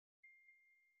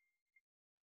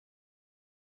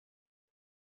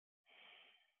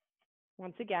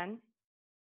 Once again,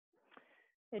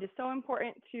 it is so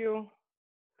important to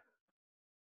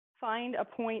find a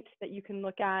point that you can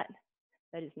look at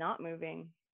that is not moving.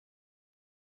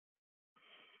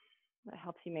 That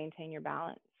helps you maintain your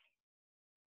balance.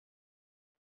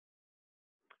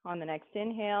 On the next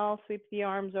inhale, sweep the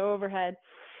arms overhead.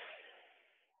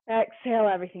 Exhale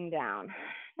everything down.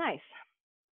 Nice.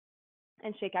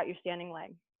 And shake out your standing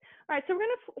leg. All right, so we're going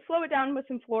to slow it down with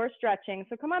some floor stretching.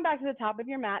 So come on back to the top of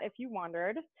your mat if you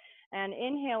wandered. And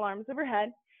inhale, arms overhead.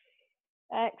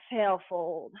 Exhale,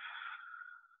 fold.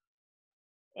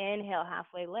 Inhale,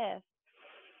 halfway lift.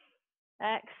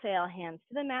 Exhale, hands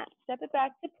to the mat. Step it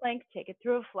back to plank. Take it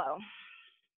through a flow.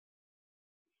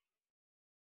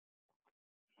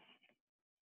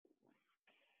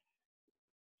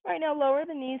 All right, now lower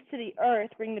the knees to the earth.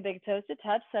 Bring the big toes to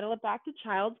touch. Settle it back to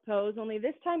child's pose. Only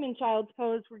this time in child's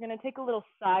pose, we're going to take a little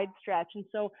side stretch. And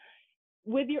so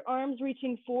with your arms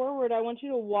reaching forward, I want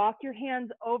you to walk your hands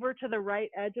over to the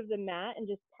right edge of the mat and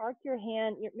just park your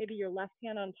hand, maybe your left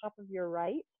hand on top of your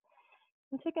right.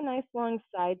 And take a nice long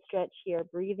side stretch here,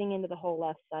 breathing into the whole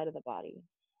left side of the body.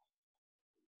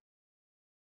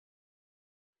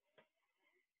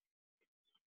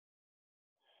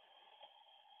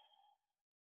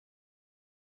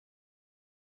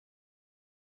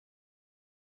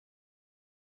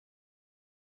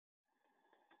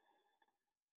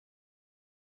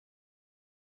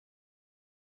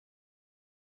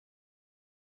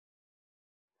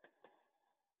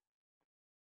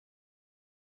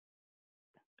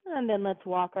 And then let's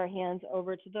walk our hands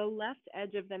over to the left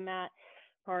edge of the mat.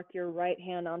 Park your right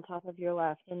hand on top of your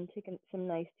left and take some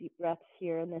nice deep breaths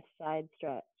here in this side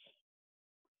stretch.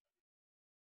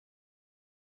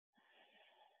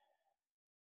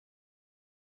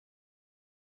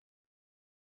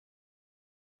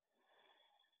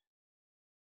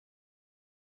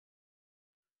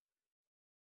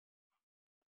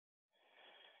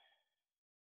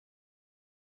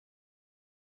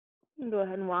 And go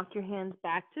ahead and walk your hands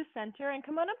back to center and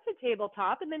come on up to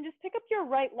tabletop, and then just pick up your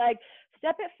right leg,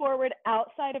 step it forward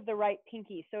outside of the right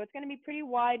pinky. So it's going to be pretty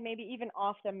wide, maybe even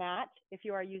off the mat if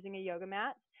you are using a yoga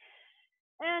mat.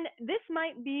 And this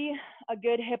might be a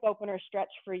good hip opener stretch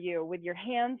for you with your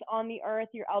hands on the earth,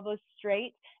 your elbows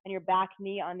straight, and your back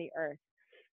knee on the earth.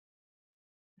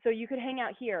 So you could hang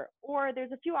out here, or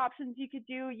there's a few options you could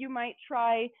do. You might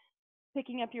try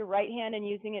picking up your right hand and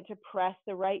using it to press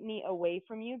the right knee away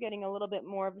from you, getting a little bit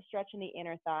more of a stretch in the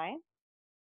inner thigh.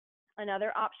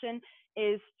 Another option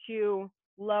is to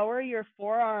lower your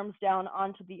forearms down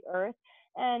onto the earth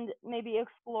and maybe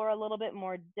explore a little bit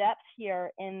more depth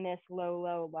here in this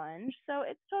low lunge. So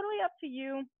it's totally up to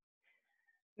you.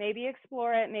 Maybe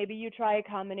explore it. Maybe you try a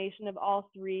combination of all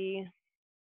three.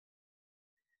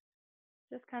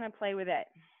 Just kind of play with it.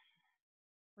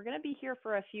 We're going to be here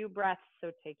for a few breaths, so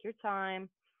take your time.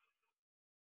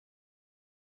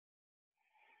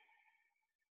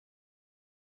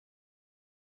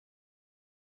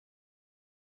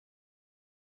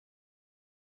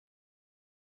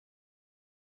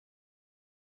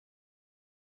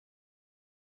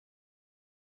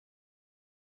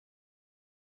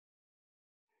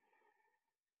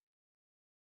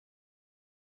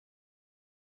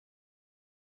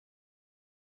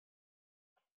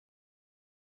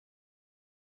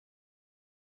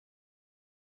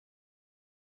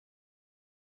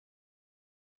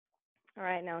 All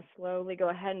right, now slowly go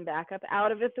ahead and back up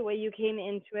out of it the way you came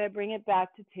into it. Bring it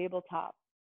back to tabletop.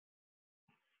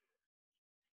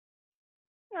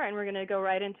 All right, and we're going to go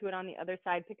right into it on the other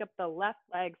side. Pick up the left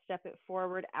leg, step it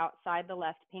forward outside the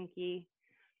left pinky.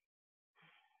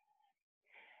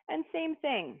 And same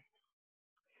thing.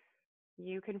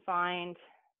 You can find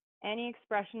any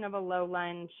expression of a low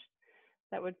lunge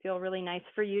that would feel really nice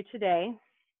for you today.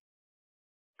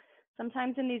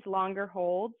 Sometimes in these longer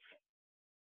holds,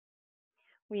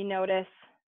 we notice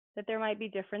that there might be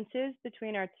differences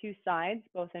between our two sides,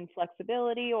 both in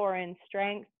flexibility or in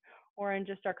strength or in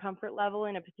just our comfort level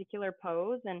in a particular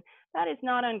pose. And that is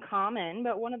not uncommon,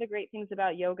 but one of the great things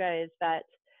about yoga is that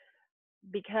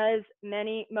because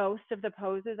most of the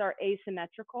poses are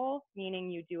asymmetrical, meaning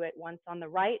you do it once on the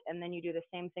right and then you do the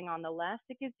same thing on the left,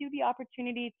 it gives you the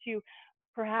opportunity to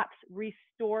perhaps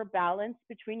restore balance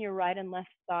between your right and left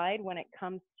side when it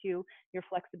comes to your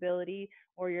flexibility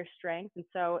or your strength. And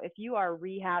so if you are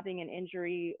rehabbing an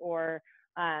injury, or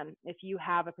if you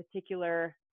have a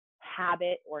particular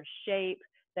habit or shape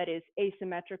that is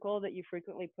asymmetrical that you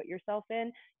frequently put yourself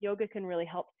in, yoga can really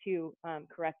help to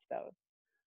correct those.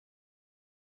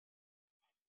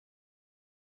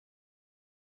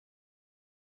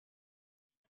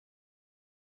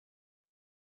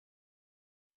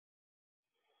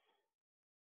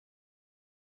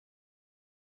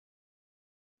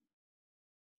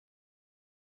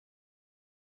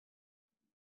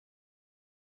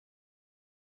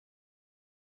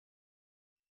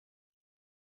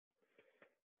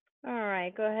 All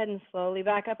right, go ahead and slowly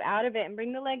back up out of it and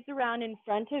bring the legs around in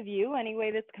front of you any way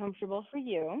that's comfortable for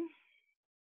you.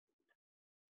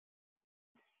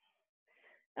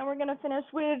 And we're going to finish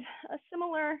with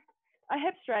a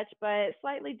hip stretch, but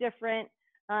slightly different.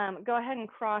 Go ahead and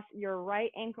cross your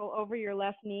right ankle over your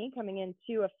left knee, coming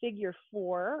into a figure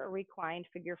four, a reclined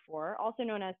figure four, also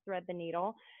known as thread the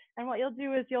needle. And what you'll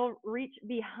do is you'll reach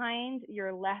behind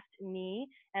your left knee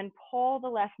and pull the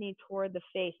left knee toward the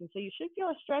face. And so you should feel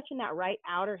a stretch in that right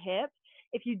outer hip.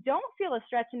 If you don't feel a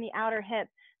stretch in the outer hip,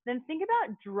 then think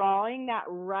about drawing that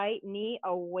right knee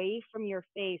away from your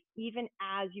face, even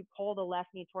as you pull the left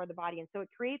knee toward the body. And so it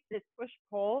creates this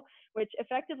push-pull, which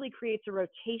effectively creates a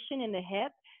rotation in the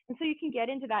hip. And so you can get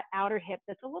into that outer hip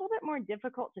that's a little bit more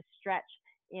difficult to stretch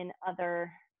in other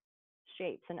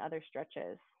shapes and other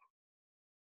stretches.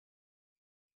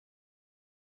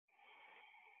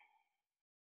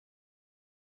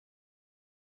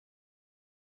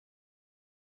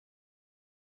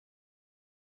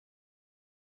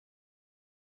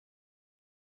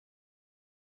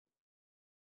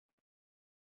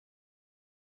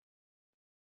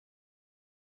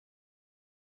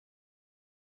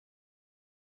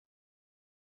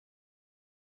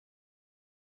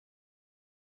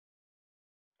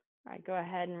 All right, go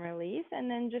ahead and release, and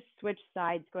then just switch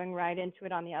sides, going right into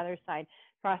it on the other side.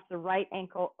 Cross the right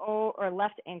ankle or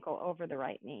left ankle over the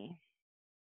right knee.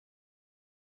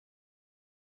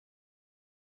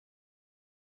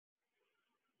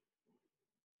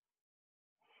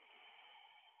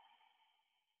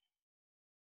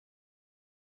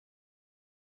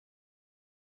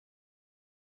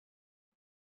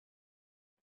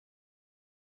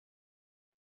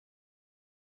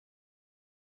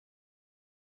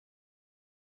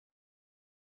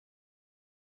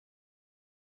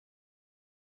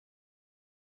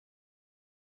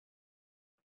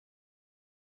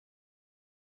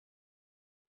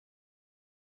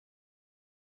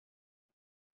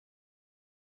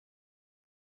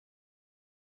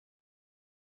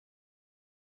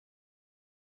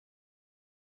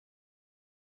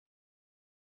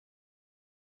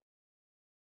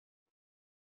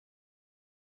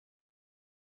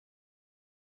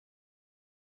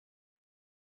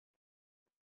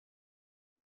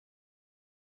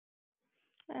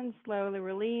 And slowly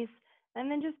release. And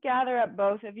then just gather up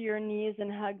both of your knees and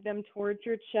hug them towards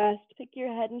your chest. Pick your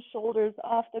head and shoulders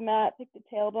off the mat. Pick the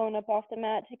tailbone up off the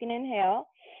mat. Take an inhale.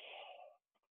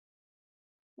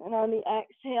 And on the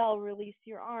exhale, release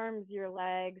your arms, your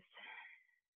legs,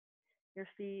 your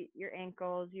feet, your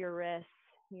ankles, your wrists,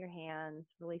 your hands.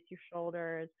 Release your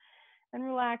shoulders and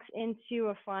relax into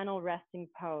a final resting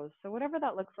pose. So whatever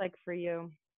that looks like for you.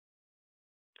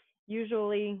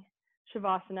 Usually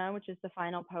Shavasana, which is the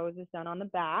final pose, is done on the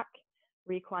back,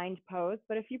 reclined pose.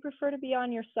 But if you prefer to be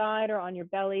on your side or on your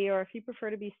belly, or if you prefer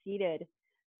to be seated,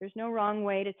 there's no wrong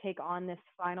way to take on this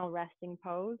final resting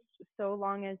pose, so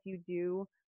long as you do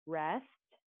rest,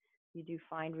 you do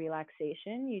find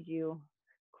relaxation, you do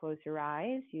close your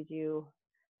eyes, you do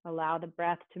allow the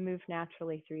breath to move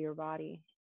naturally through your body.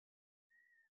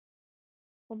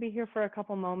 We'll be here for a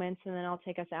couple moments and then I'll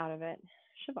take us out of it.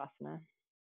 Shavasana.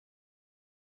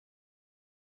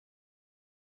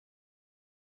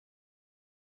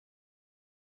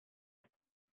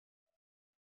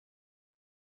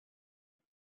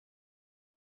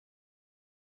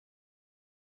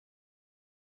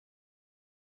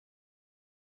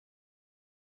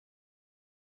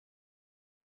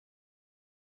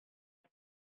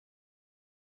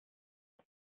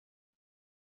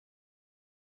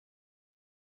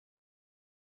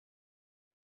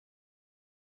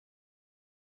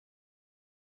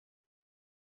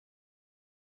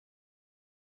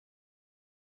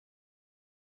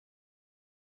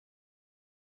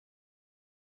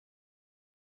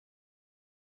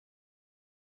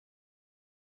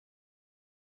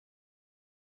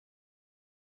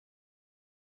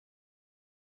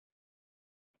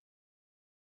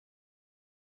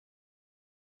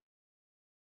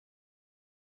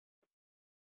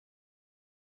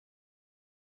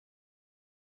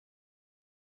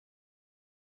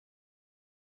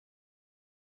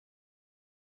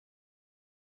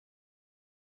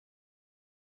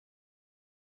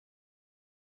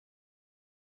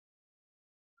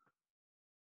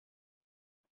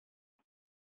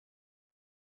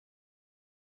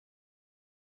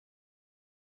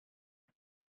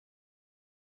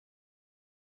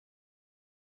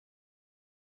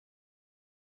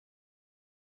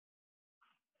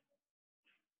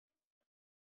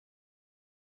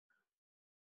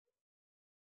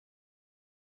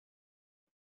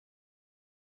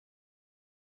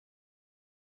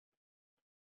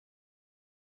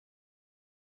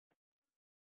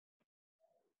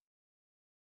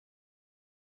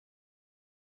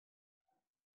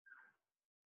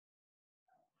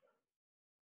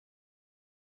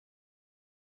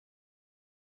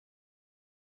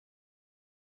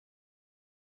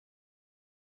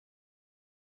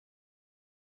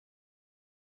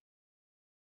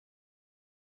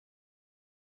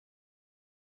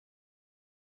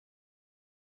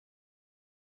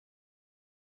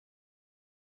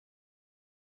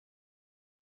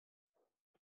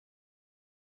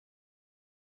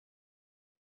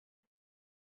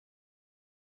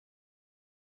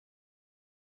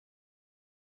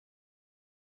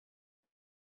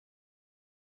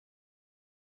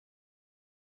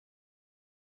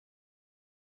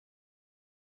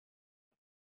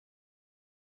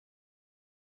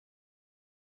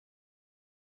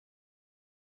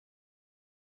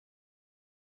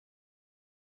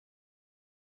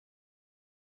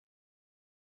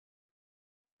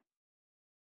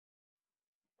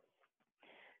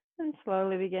 And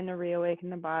slowly begin to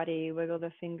reawaken the body. Wiggle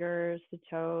the fingers, the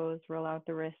toes, roll out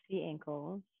the wrists, the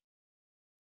ankles.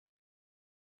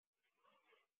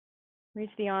 Reach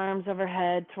the arms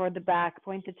overhead toward the back,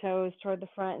 point the toes toward the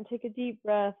front, and take a deep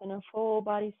breath and a full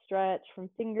body stretch from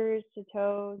fingers to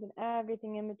toes and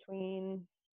everything in between.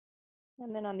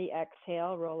 And then on the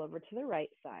exhale, roll over to the right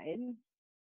side.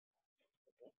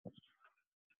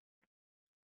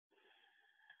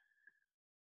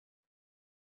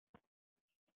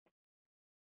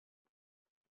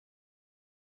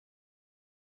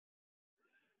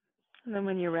 And then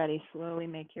when you're ready, slowly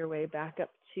make your way back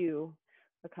up to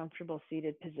a comfortable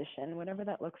seated position, whatever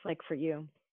that looks like for you.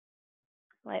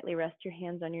 Lightly rest your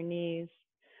hands on your knees.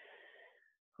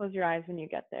 Close your eyes when you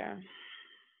get there.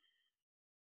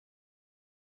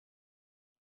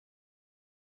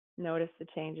 Notice the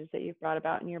changes that you've brought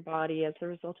about in your body as a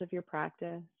result of your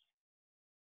practice.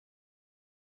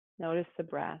 Notice the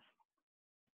breath.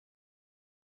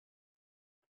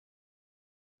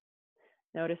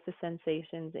 Notice the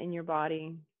sensations in your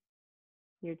body,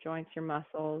 your joints, your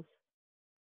muscles.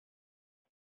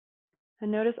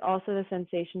 And notice also the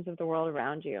sensations of the world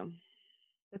around you,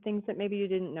 the things that maybe you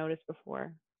didn't notice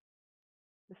before.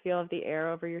 The feel of the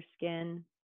air over your skin,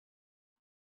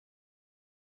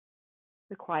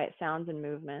 the quiet sounds and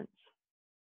movements.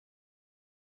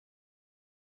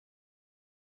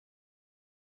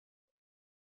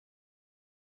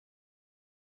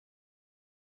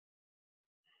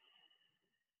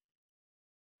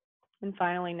 And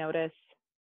finally, notice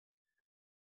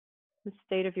the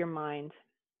state of your mind,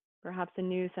 perhaps a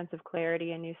new sense of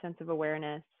clarity, a new sense of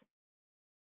awareness,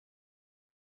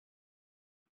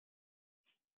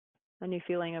 a new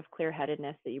feeling of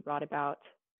clear-headedness that you brought about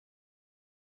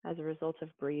as a result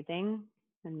of breathing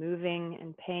and moving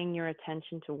and paying your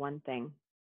attention to one thing.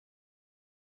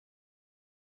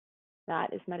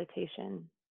 That is meditation.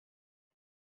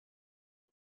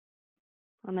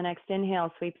 On the next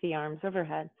inhale, sweep the arms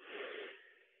overhead.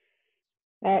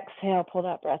 Exhale, pull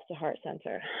that breath to heart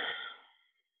center.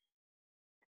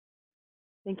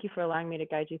 Thank you for allowing me to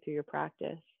guide you through your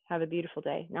practice. Have a beautiful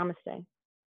day. Namaste.